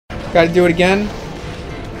Gotta do it again.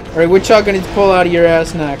 Alright, what y'all gonna pull out of your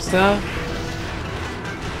ass next, huh?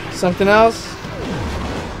 Something else?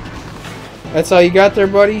 That's all you got there,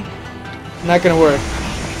 buddy? Not gonna work.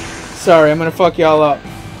 Sorry, I'm gonna fuck y'all up.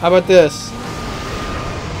 How about this?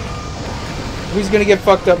 Who's gonna get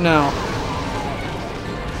fucked up now?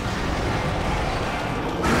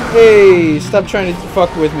 Hey, stop trying to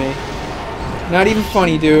fuck with me. Not even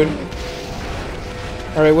funny, dude.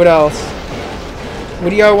 Alright, what else? What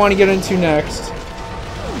do y'all want to get into next?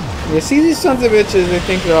 Yeah, see these sons of bitches, they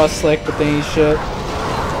think they're all slick, but they ain't shit.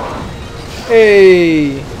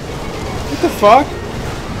 Hey! What the fuck?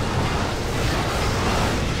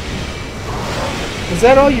 Is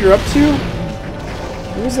that all you're up to?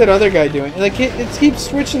 What was that other guy doing? Like, it keeps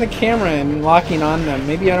switching the camera and locking on them.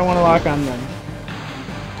 Maybe I don't want to lock on them.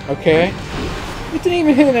 Okay. It didn't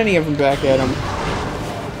even hit any of them back at him.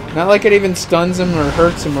 Not like it even stuns him or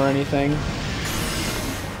hurts him or anything.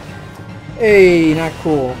 Hey, not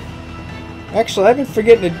cool. Actually, I've been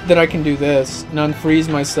forgetting that I can do this and unfreeze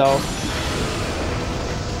myself.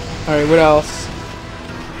 Alright, what else?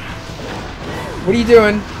 What are you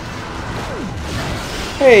doing?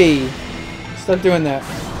 Hey! Stop doing that.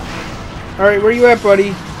 Alright, where you at,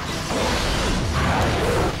 buddy?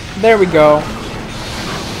 There we go.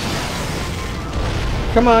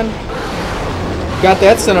 Come on. Got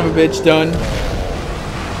that son of a bitch done.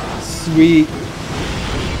 Sweet.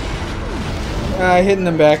 Hitting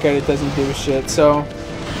them back at it doesn't do shit, so...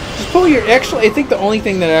 Just pull your... Actually, I think the only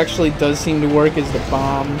thing that actually does seem to work is the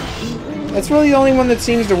bomb. That's really the only one that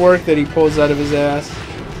seems to work that he pulls out of his ass.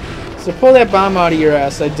 So pull that bomb out of your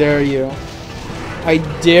ass, I dare you. I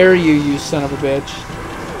dare you, you son of a bitch.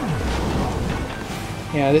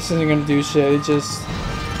 Yeah, this isn't gonna do shit, it just...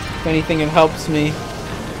 If anything, it helps me.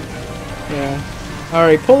 Yeah.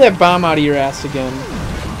 Alright, pull that bomb out of your ass again.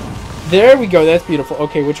 There we go, that's beautiful.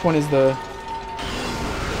 Okay, which one is the...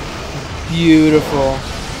 Beautiful.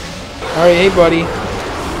 Alright, hey buddy.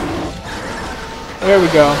 There we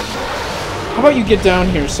go. How about you get down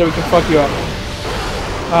here so we can fuck you up?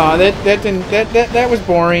 Aw, that was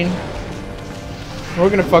boring. We're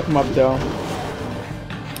gonna fuck him up though.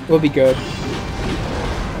 We'll be good.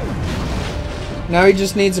 Now he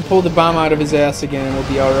just needs to pull the bomb out of his ass again and we'll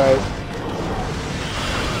be alright.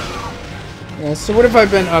 Yeah, so what have I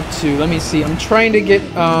been up to? Let me see. I'm trying to get,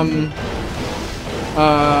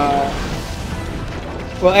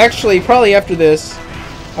 well, actually, probably after this,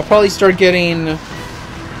 I'll probably start getting,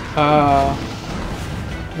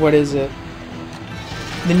 what is it?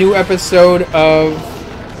 The new episode of,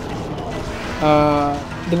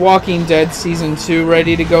 The Walking Dead Season 2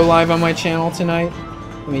 ready to go live on my channel tonight.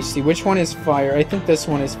 Let me see, which one is fire? I think this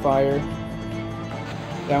one is fire.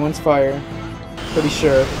 That one's fire. Pretty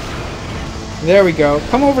sure. There we go.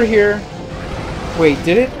 Come over here. Wait,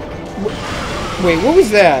 did it? Wait, what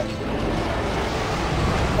was that?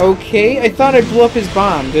 Okay, I thought I blew up his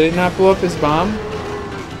bomb. Did it not blow up his bomb?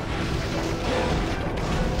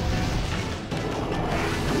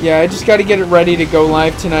 Yeah, I just gotta get it ready to go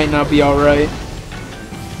live tonight and I'll be alright.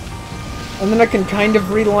 And then I can kind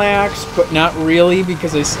of relax, but not really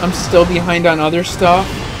because I'm still behind on other stuff.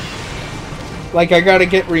 Like, I gotta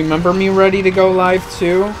get Remember Me ready to go live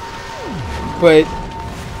too. But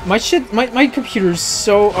my computer's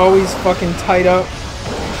so always fucking tied up.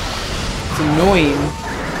 It's annoying.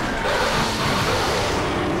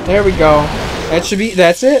 There we go. That should be,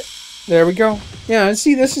 that's it. There we go. Yeah, and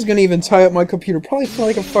see, this is gonna even tie up my computer probably for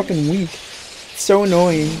like a fucking week. It's so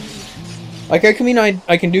annoying. Like, I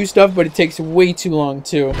can do stuff, but it takes way too long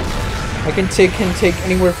too. I can take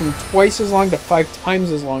anywhere from twice as long to 5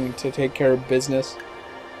 times as long to take care of business.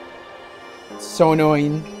 It's so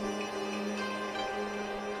annoying.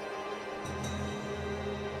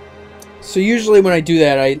 So usually when I do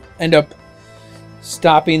that, I end up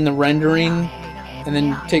stopping the rendering and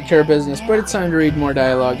then take care of business, but it's time to read more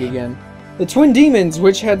dialogue again. The twin demons,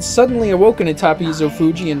 which had suddenly awoken atop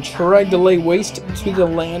Izofuji and tried to lay waste to the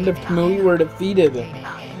land of Kamui, were defeated.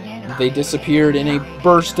 They disappeared in a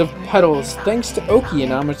burst of petals, thanks to Oki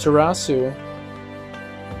and Amaterasu.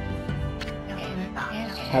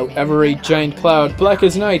 However, a giant cloud, black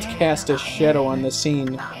as night, cast a shadow on the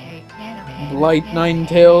scene. Blight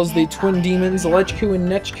Ninetails, the twin demons, Lechku and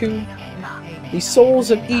Nechku, the souls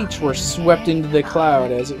of each were swept into the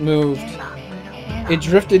cloud as it moved. It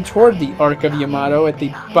drifted toward the Ark of Yamato at the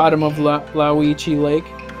bottom of Lauichi Lake.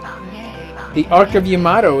 The Ark of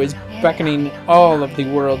Yamato is beckoning all of the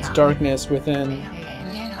world's darkness within.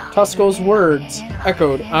 Tusco's words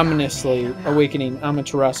echoed ominously, awakening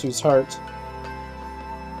Amaterasu's heart.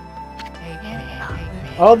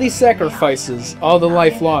 All these sacrifices, all the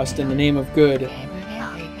life lost in the name of good.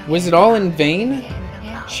 Was it all in vain?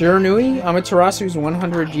 Shiranui, Amaterasu's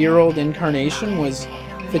 100-year-old incarnation, was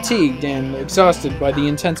fatigued and exhausted by the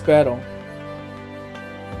intense battle.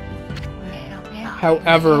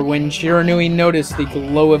 However, when Shiranui noticed the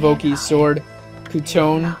glow of Oki's sword,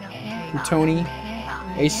 Kutoni,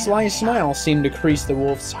 a sly smile seemed to crease the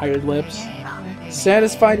wolf's tired lips.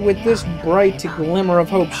 Satisfied with this bright glimmer of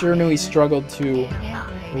hope, Shiranui struggled to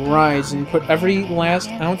rise and put every last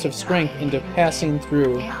ounce of strength into passing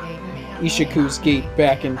through Ishiku's gate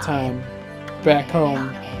back in time, back home.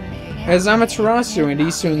 As Amaterasu and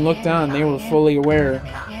Isun looked on, they were fully aware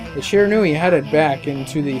that Shiranui headed back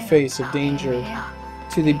into the face of danger,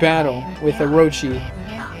 to the battle with Orochi.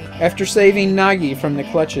 After saving Nagi from the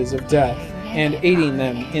clutches of death and aiding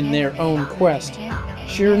them in their own quest,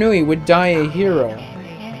 Shiranui would die a hero,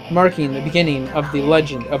 marking the beginning of the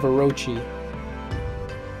legend of Orochi.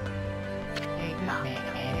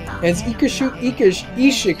 As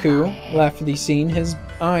Ishiku left the scene, his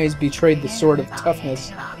eyes betrayed the sort of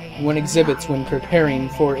toughness one exhibits when preparing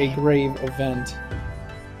for a grave event.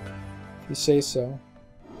 If you say so.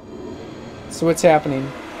 So what's happening?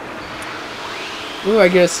 Ooh, I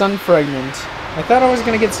get a sun fragment. I thought I was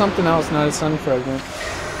gonna get something else, not a sun fragment.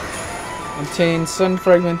 Obtain sun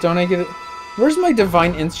fragment, don't I get it? Where's my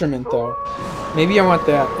divine instrument, though? Maybe I want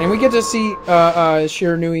that. And we get to see,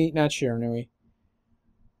 Shiranui, not Shiranui.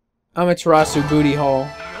 Amaterasu booty hole.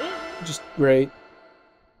 Just great.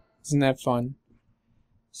 Isn't that fun?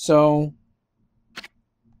 So,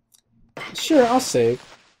 sure, I'll save.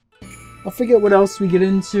 I'll figure out what else we get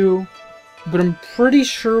into, but I'm pretty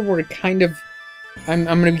sure we're kind of... I'm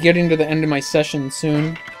gonna be getting to the end of my session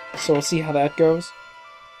soon, so we'll see how that goes.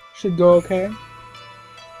 Should go okay.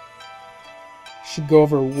 Should go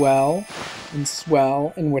over well, and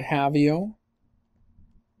swell, and what have you.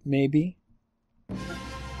 Maybe.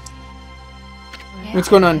 What's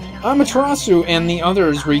going on? Amaterasu and the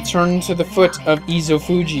others returned to the foot of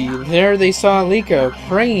Izofuji. There they saw Alika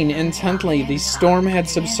praying intently. The storm had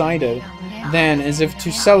subsided. Then, as if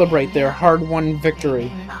to celebrate their hard-won victory,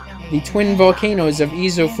 the twin volcanoes of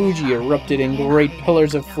Izofuji erupted in great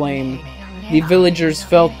pillars of flame. The villagers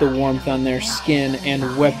felt the warmth on their skin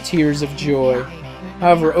and wept tears of joy.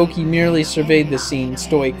 However, Oki merely surveyed the scene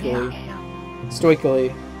stoically,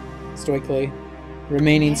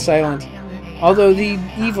 remaining silent. Although the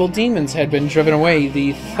evil demons had been driven away,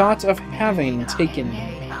 the thought of having taken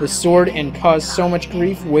the sword and caused so much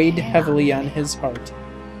grief weighed heavily on his heart.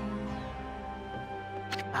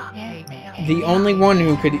 The only one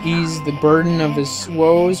who could ease the burden of his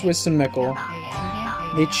woes was Samiko.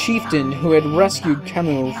 The chieftain who had rescued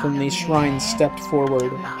Kemu from the shrine stepped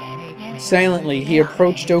forward. Silently, he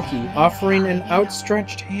approached Oki, offering an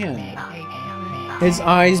outstretched hand. His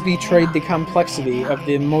eyes betrayed the complexity of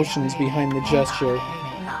the emotions behind the gesture.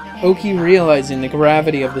 Oki, realizing the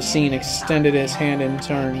gravity of the scene, extended his hand in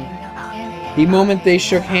turn. The moment they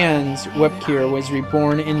shook hands, Webkir was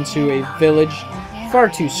reborn into a village far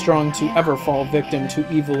too strong to ever fall victim to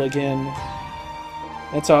evil again.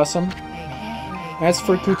 That's awesome. As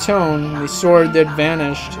for Kutone, the sword that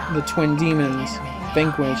vanished the twin demons,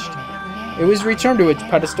 vanquished, it was returned to its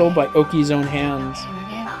pedestal by Oki's own hands.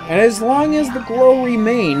 And as long as the glow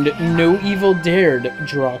remained, no evil dared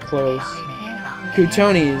draw close.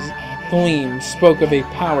 Kutone's gleam spoke of a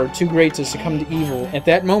power too great to succumb to evil. At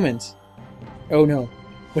that moment... Oh no.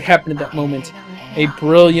 What happened at that moment? A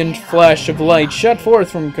brilliant flash of light shot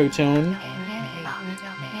forth from Kutone,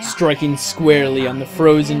 striking squarely on the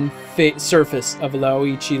frozen surface of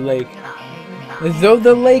Laoichi Lake. Though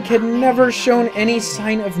the lake had never shown any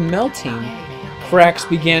sign of melting, cracks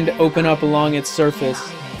began to open up along its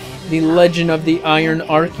surface. The legend of the Iron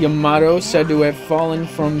Ark Yamato said to have fallen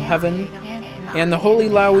from heaven, and the holy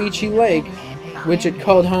Laoichi Lake, which it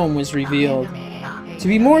called home, was revealed to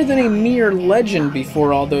be more than a mere legend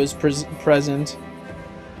before all those present.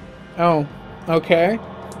 Oh, okay.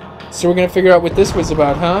 So we're gonna figure out what this was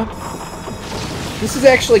about, huh? This is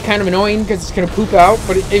actually kind of annoying because it's gonna poop out,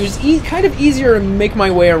 but it was kind of easier to make my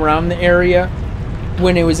way around the area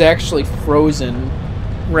when it was actually frozen,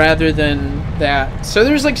 rather than that. So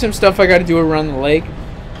there's like some stuff I gotta do around the lake,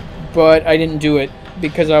 but I didn't do it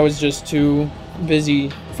because I was just too busy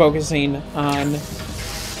focusing on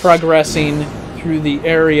progressing through the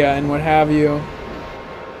area and what have you.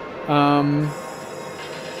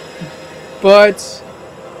 But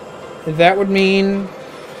that would mean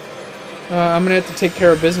I'm gonna have to take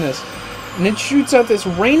care of business. And it shoots out this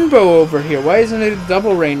rainbow over here. Why isn't it a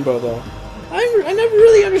double rainbow though? I never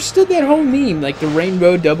really understood that whole meme, like the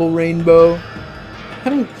rainbow, double rainbow. I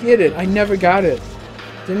don't get it. I never got it.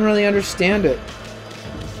 Didn't really understand it.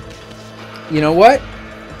 You know what?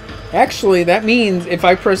 Actually, that means if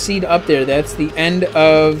I proceed up there, that's the end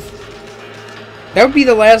of... That would be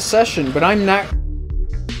the last session, but I'm not